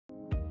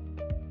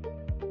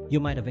You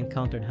might have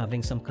encountered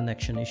having some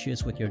connection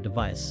issues with your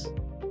device.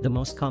 The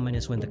most common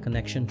is when the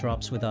connection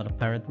drops without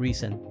apparent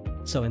reason.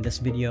 So in this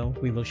video,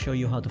 we will show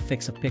you how to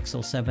fix a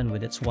Pixel 7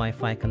 with its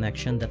Wi-Fi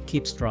connection that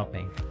keeps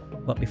dropping.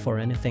 But before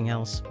anything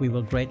else, we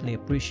will greatly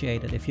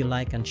appreciate it if you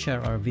like and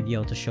share our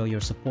video to show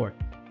your support.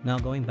 Now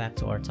going back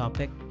to our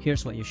topic,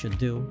 here's what you should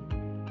do.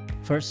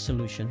 First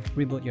solution,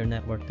 reboot your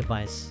network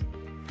device.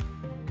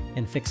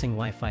 In fixing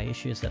Wi-Fi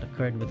issues that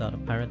occurred without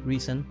apparent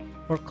reason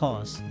or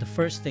cause, the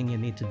first thing you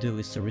need to do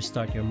is to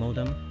restart your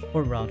modem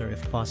or router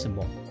if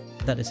possible.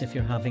 That is if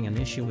you're having an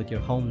issue with your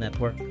home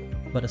network.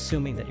 But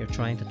assuming that you're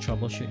trying to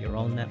troubleshoot your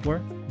own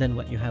network, then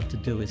what you have to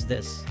do is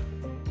this.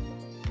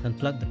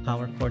 Unplug the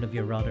power cord of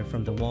your router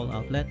from the wall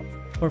outlet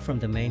or from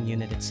the main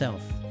unit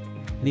itself.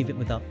 Leave it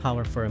without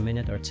power for a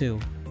minute or two.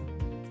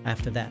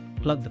 After that,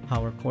 plug the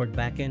power cord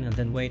back in and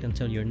then wait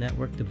until your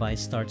network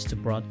device starts to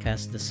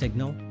broadcast the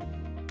signal.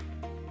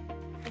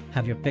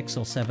 Have your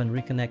Pixel 7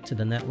 reconnect to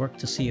the network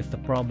to see if the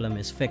problem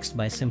is fixed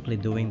by simply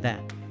doing that.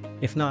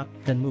 If not,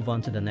 then move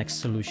on to the next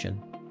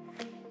solution.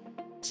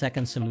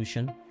 Second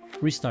solution,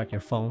 restart your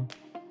phone.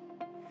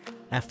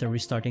 After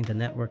restarting the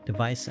network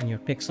device and your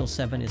Pixel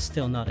 7 is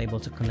still not able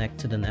to connect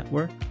to the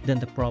network, then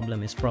the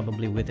problem is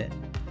probably with it.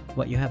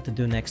 What you have to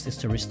do next is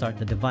to restart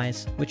the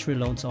device, which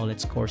reloads all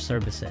its core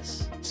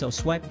services. So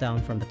swipe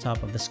down from the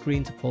top of the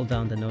screen to pull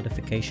down the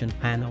notification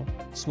panel.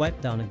 Swipe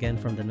down again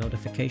from the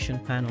notification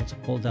panel to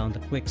pull down the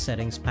quick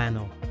settings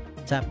panel.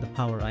 Tap the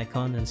power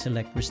icon and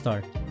select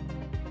restart.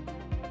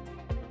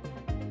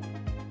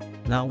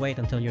 Now wait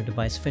until your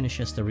device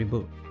finishes the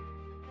reboot.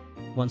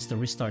 Once the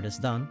restart is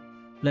done,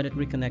 let it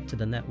reconnect to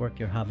the network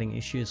you're having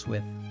issues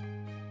with.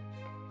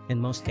 In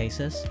most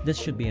cases, this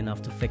should be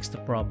enough to fix the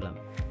problem.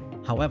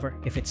 However,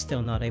 if it's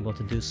still not able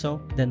to do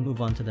so, then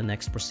move on to the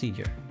next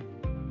procedure.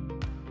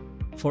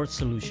 Fourth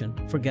solution,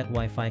 forget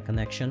Wi-Fi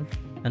connection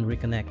and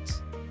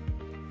reconnect.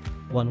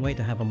 One way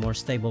to have a more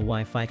stable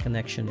Wi-Fi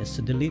connection is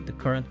to delete the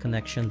current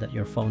connection that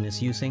your phone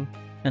is using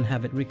and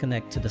have it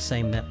reconnect to the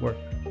same network.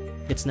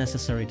 It's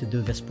necessary to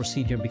do this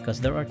procedure because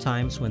there are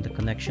times when the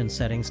connection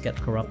settings get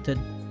corrupted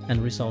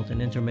and result in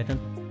intermittent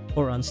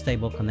or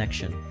unstable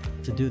connection.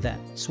 To do that,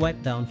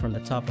 swipe down from the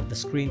top of the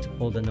screen to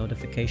pull the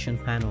notification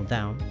panel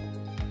down.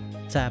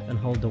 Tap and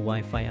hold the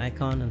Wi-Fi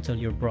icon until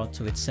you're brought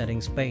to its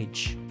settings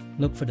page.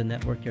 Look for the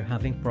network you're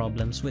having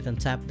problems with and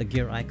tap the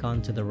gear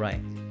icon to the right.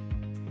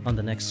 On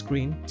the next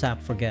screen, tap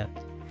Forget.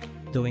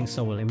 Doing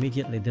so will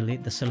immediately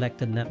delete the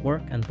selected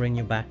network and bring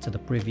you back to the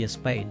previous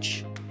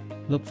page.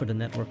 Look for the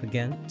network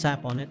again,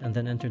 tap on it and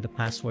then enter the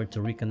password to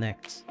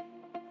reconnect.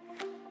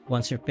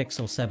 Once your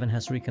Pixel 7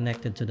 has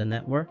reconnected to the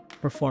network,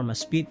 perform a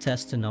speed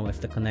test to know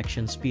if the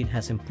connection speed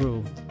has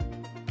improved.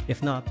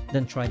 If not,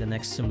 then try the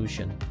next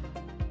solution.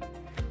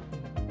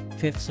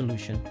 Fifth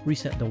solution,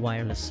 reset the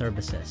wireless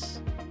services.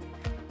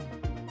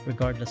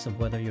 Regardless of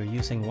whether you're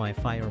using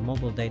Wi-Fi or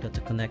mobile data to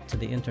connect to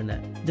the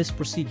internet, this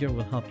procedure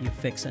will help you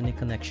fix any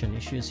connection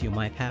issues you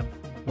might have.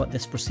 What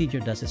this procedure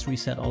does is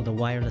reset all the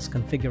wireless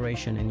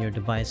configuration in your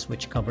device,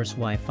 which covers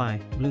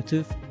Wi-Fi,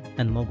 Bluetooth,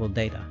 and mobile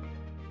data.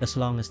 As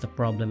long as the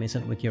problem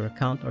isn't with your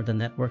account or the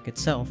network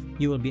itself,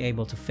 you will be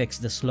able to fix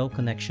the slow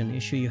connection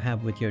issue you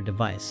have with your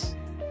device.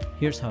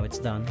 Here's how it's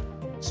done.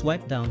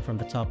 Swipe down from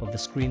the top of the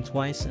screen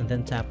twice and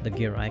then tap the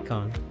gear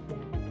icon.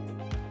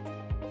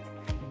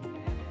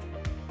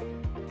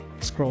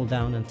 Scroll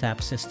down and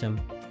tap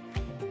System.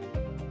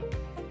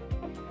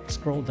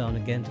 Scroll down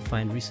again to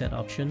find Reset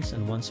options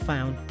and once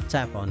found,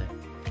 tap on it.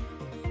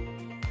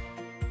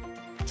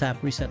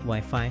 Tap Reset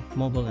Wi-Fi,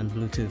 Mobile and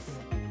Bluetooth.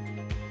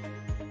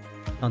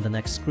 On the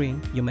next screen,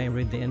 you may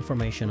read the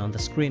information on the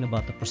screen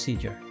about the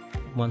procedure.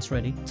 Once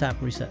ready, tap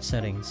Reset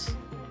Settings.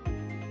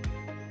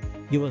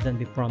 You will then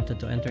be prompted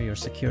to enter your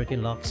security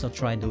lock, so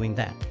try doing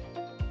that.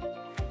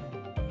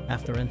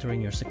 After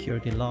entering your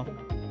security lock,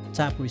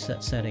 tap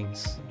Reset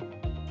Settings.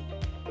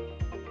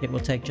 It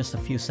will take just a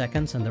few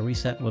seconds and the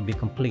reset will be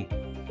complete.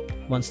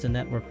 Once the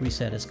network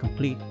reset is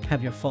complete,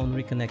 have your phone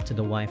reconnect to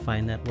the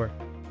Wi-Fi network.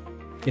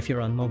 If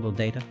you're on mobile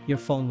data, your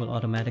phone will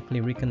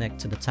automatically reconnect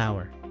to the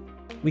tower.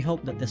 We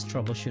hope that this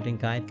troubleshooting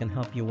guide can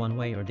help you one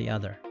way or the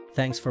other.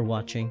 Thanks for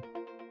watching.